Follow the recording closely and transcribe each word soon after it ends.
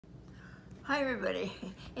Hi everybody,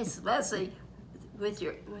 it's Leslie with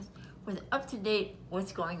up to date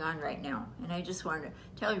what's going on right now, and I just want to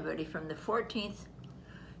tell everybody from the 14th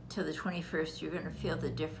to the 21st, you're going to feel the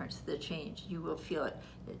difference, the change. You will feel it.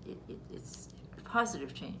 It's a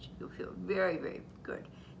positive change. You'll feel very, very good.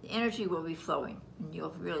 The energy will be flowing, and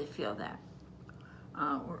you'll really feel that.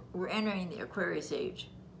 We're entering the Aquarius age,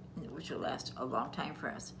 which will last a long time for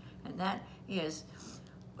us, and that is,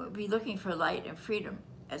 we'll be looking for light and freedom,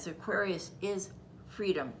 as Aquarius is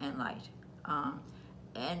freedom and light.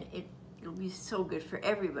 And it'll be so good for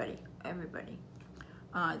everybody.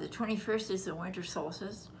 The 21st is the winter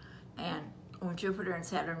solstice, and when Jupiter and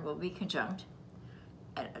Saturn will be conjunct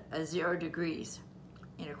at 0 degrees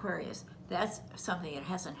in Aquarius. That's something that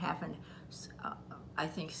hasn't happened, I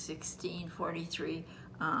think 1643,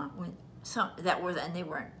 when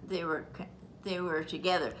they were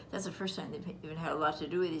together. That's the first time they've even had a lot to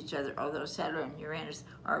do with each other, although Saturn and Uranus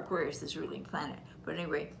are Aquarius' ruling planet. But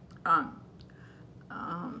anyway, yeah,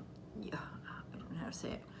 I don't know how to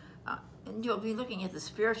say it. And you'll be looking at the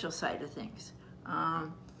spiritual side of things.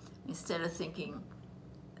 Instead of thinking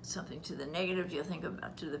something to the negative, you'll think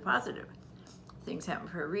about to the positive. Things happen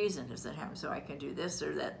for a reason. Does that happen so I can do this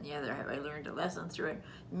or that and the other? Have I learned a lesson through it?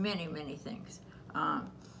 Many, many things.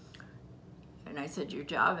 And I said your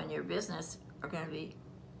job and your business are going to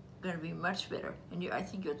be much better. And I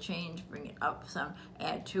think you'll change, bring it up some,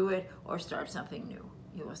 add to it, or start something new.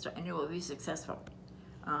 You will start, and it will be successful.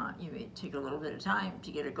 You may take a little bit of time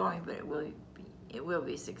to get it going, but it will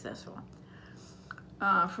be successful.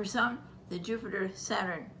 For some, the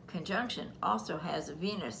Jupiter-Saturn conjunction also has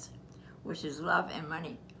Venus, which is love and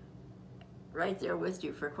money, right there with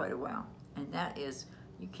you for quite a while. And that is,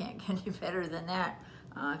 you can't get any better than that.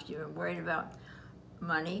 If you've been worried about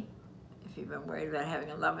money, if you've been worried about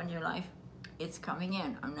having a love in your life, it's coming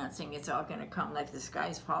in. I'm not saying it's all going to come like the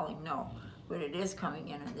sky's falling, no. But it is coming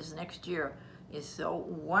in, and this next year is so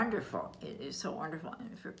wonderful. It is so wonderful,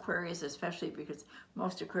 and for Aquarius especially, because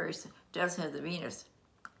most Aquarius does have the Venus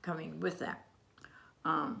coming with that.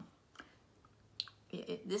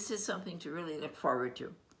 This is something to really look forward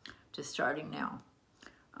to starting now.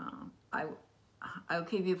 I'll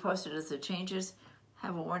keep you posted as it changes.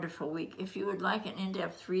 Have a wonderful week. If you would like an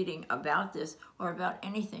in-depth reading about this or about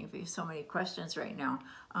anything, if you have so many questions right now,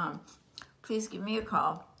 please give me a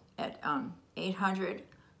call at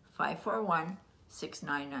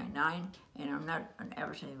 800-541-6999. And I'm not an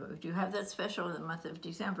advertising, but we do have that special in the month of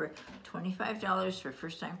December, $25 for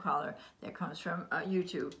first-time caller that comes from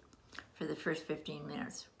YouTube for the first 15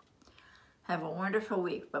 minutes. Have a wonderful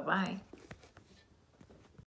week. Bye-bye.